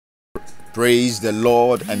Praise the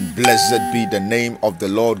Lord, and blessed be the name of the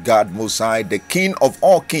Lord God Most High, the King of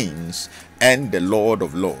all kings and the Lord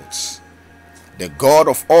of lords, the God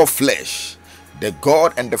of all flesh, the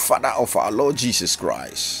God and the Father of our Lord Jesus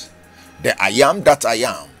Christ, the I am that I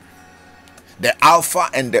am, the Alpha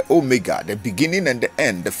and the Omega, the beginning and the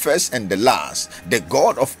end, the first and the last, the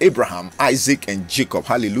God of Abraham, Isaac, and Jacob.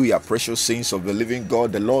 Hallelujah. Precious saints of the living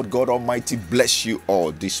God, the Lord God Almighty bless you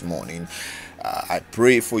all this morning. I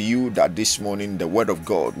pray for you that this morning the word of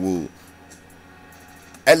God will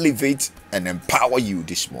elevate and empower you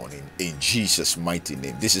this morning in Jesus' mighty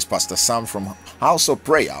name. This is Pastor Sam from House of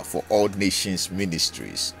Prayer for All Nations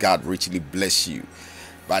Ministries. God richly bless you.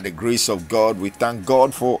 By the grace of God, we thank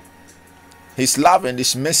God for His love and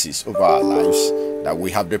His mercies over our lives, that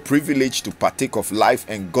we have the privilege to partake of life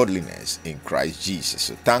and godliness in Christ Jesus.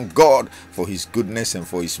 So thank God for His goodness and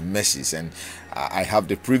for His mercies. And I have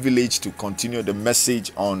the privilege to continue the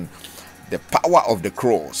message on the power of the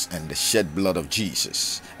cross and the shed blood of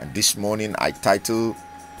Jesus. And this morning I title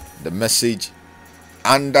the message,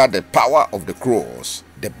 Under the Power of the Cross,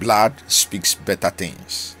 the Blood Speaks Better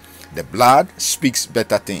Things. The blood speaks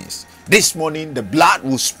better things. This morning, the blood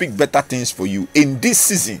will speak better things for you. In this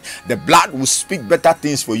season, the blood will speak better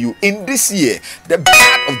things for you. In this year, the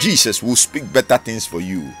blood of Jesus will speak better things for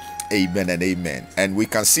you. Amen and amen. And we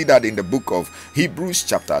can see that in the book of Hebrews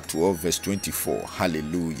chapter 12 verse 24.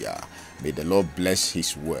 Hallelujah. May the Lord bless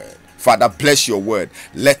His word. Father, bless your word.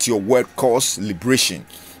 Let your word cause liberation,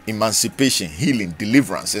 emancipation, healing,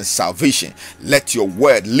 deliverance, and salvation. Let your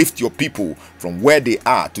word lift your people from where they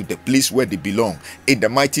are to the place where they belong. In the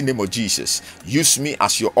mighty name of Jesus, use me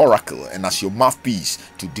as your oracle and as your mouthpiece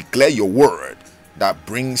to declare your word that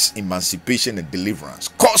brings emancipation and deliverance.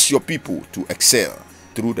 Cause your people to excel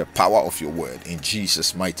through the power of your word. In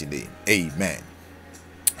Jesus' mighty name, amen.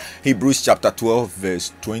 Hebrews chapter 12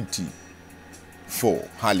 verse 24.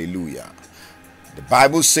 Hallelujah. The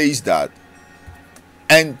Bible says that,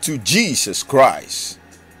 and to Jesus Christ,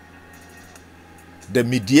 the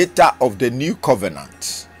mediator of the new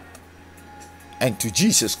covenant. And to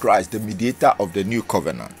Jesus Christ, the mediator of the new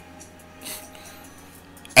covenant.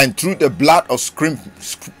 And through the blood of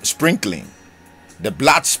sprinkling, the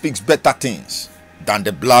blood speaks better things than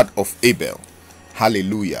the blood of Abel.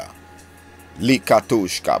 Hallelujah.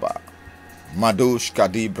 Likatosh kaba. Madosh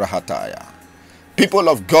kadi brahataya. People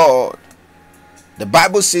of God, the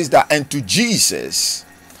Bible says that, and to Jesus,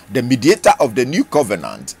 the mediator of the new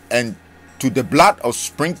covenant, and to the blood of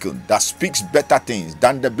sprinkle that speaks better things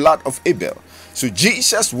than the blood of Abel. So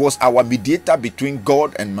Jesus was our mediator between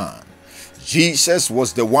God and man. Jesus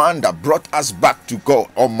was the one that brought us back to God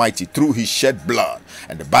Almighty through His shed blood.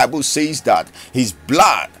 And the Bible says that His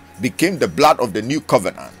blood became the blood of the new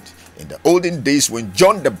covenant. In the olden days, when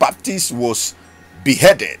John the Baptist was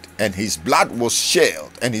beheaded and his blood was shed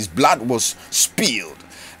and his blood was spilled,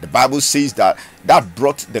 the Bible says that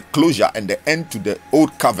brought the closure and the end to the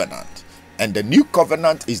old covenant, and the new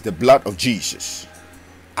covenant is the blood of Jesus.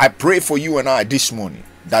 I pray for you and I this morning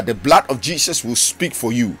that the blood of Jesus will speak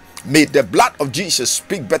for you. May the blood of Jesus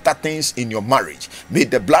speak better things in your marriage. May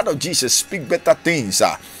the blood of Jesus speak better things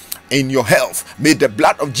in your health. May the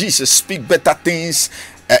blood of Jesus speak better things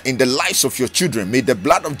in the lives of your children. May the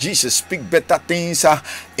blood of Jesus speak better things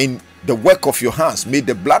in the work of your hands. May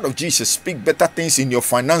the blood of Jesus speak better things in your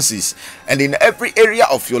finances and in every area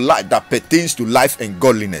of your life that pertains to life and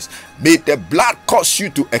godliness. May the blood cause you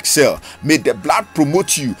to excel. May the blood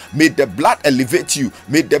promote you. May the blood elevate you.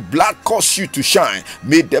 May the blood cause you to shine.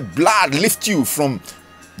 May the blood lift you from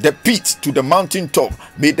the pit to the mountaintop.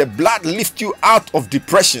 May the blood lift you out of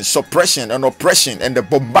depression, suppression, and oppression and the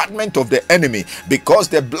bombardment of the enemy, because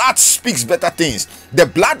the blood speaks better things. The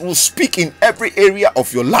blood will speak in every area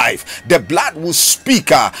of your life. The blood will speak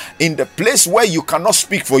in the place where you cannot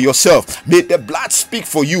speak for yourself. May the blood speak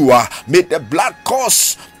for you. May the blood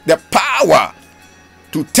cause the power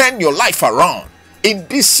to turn your life around in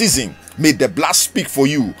this season. May the blood speak for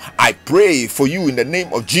you. I pray for you in the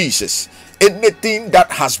name of Jesus. Anything that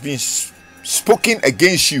has been spoken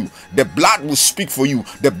against you, the blood will speak for you.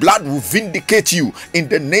 The blood will vindicate you in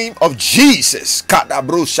the name of Jesus.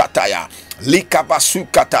 Kadabro shataya.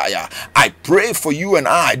 Likabasukataya. I pray for you and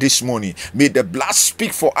I this morning. May the blood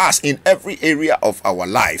speak for us in every area of our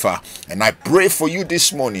life. And I pray for you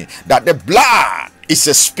this morning that the blood is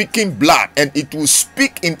a speaking blood, and it will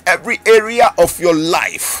speak in every area of your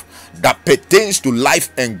life that pertains to life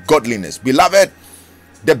and godliness. Beloved,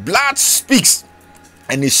 the blood speaks,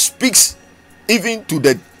 and it speaks even to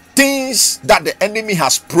the things that the enemy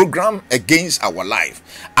has programmed against our life.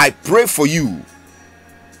 I pray for you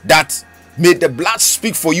that may the blood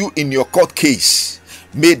speak for you in your court case.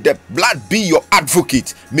 May the blood be your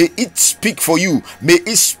advocate. May it speak for you. May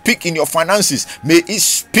it speak in your finances. May it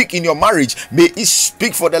speak in your marriage. May it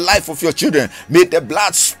speak for the life of your children. May the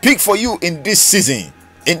blood speak for you in this season.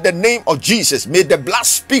 In the name of Jesus, may the blood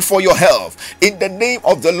speak for your health. In the name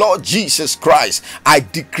of the Lord Jesus Christ, I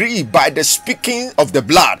decree by the speaking of the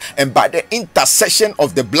blood and by the intercession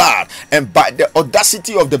of the blood and by the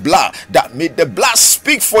audacity of the blood, that may the blood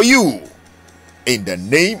speak for you. In the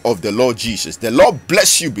name of the Lord Jesus. The Lord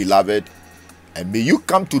bless you, beloved, and may you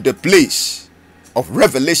come to the place of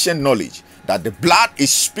revelation knowledge that the blood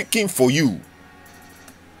is speaking for you.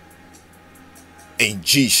 In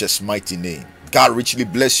Jesus' mighty name. God richly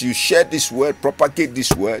bless you. Share this word, propagate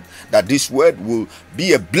this word, that this word will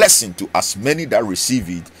be a blessing to as many that receive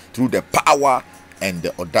it through the power and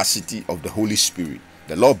the audacity of the Holy Spirit.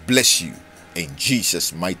 The Lord bless you in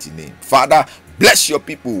Jesus' mighty name. Father, bless your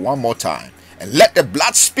people one more time, and let the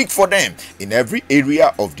blood speak for them in every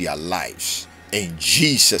area of their lives. In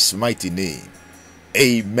Jesus' mighty name.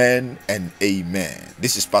 Amen and amen.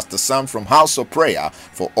 This is Pastor Sam from House of Prayer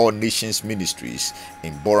for All Nations Ministries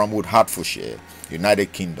in Bournemouth, Hertfordshire,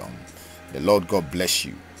 United Kingdom. The Lord God bless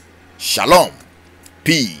you. Shalom.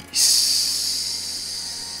 Peace.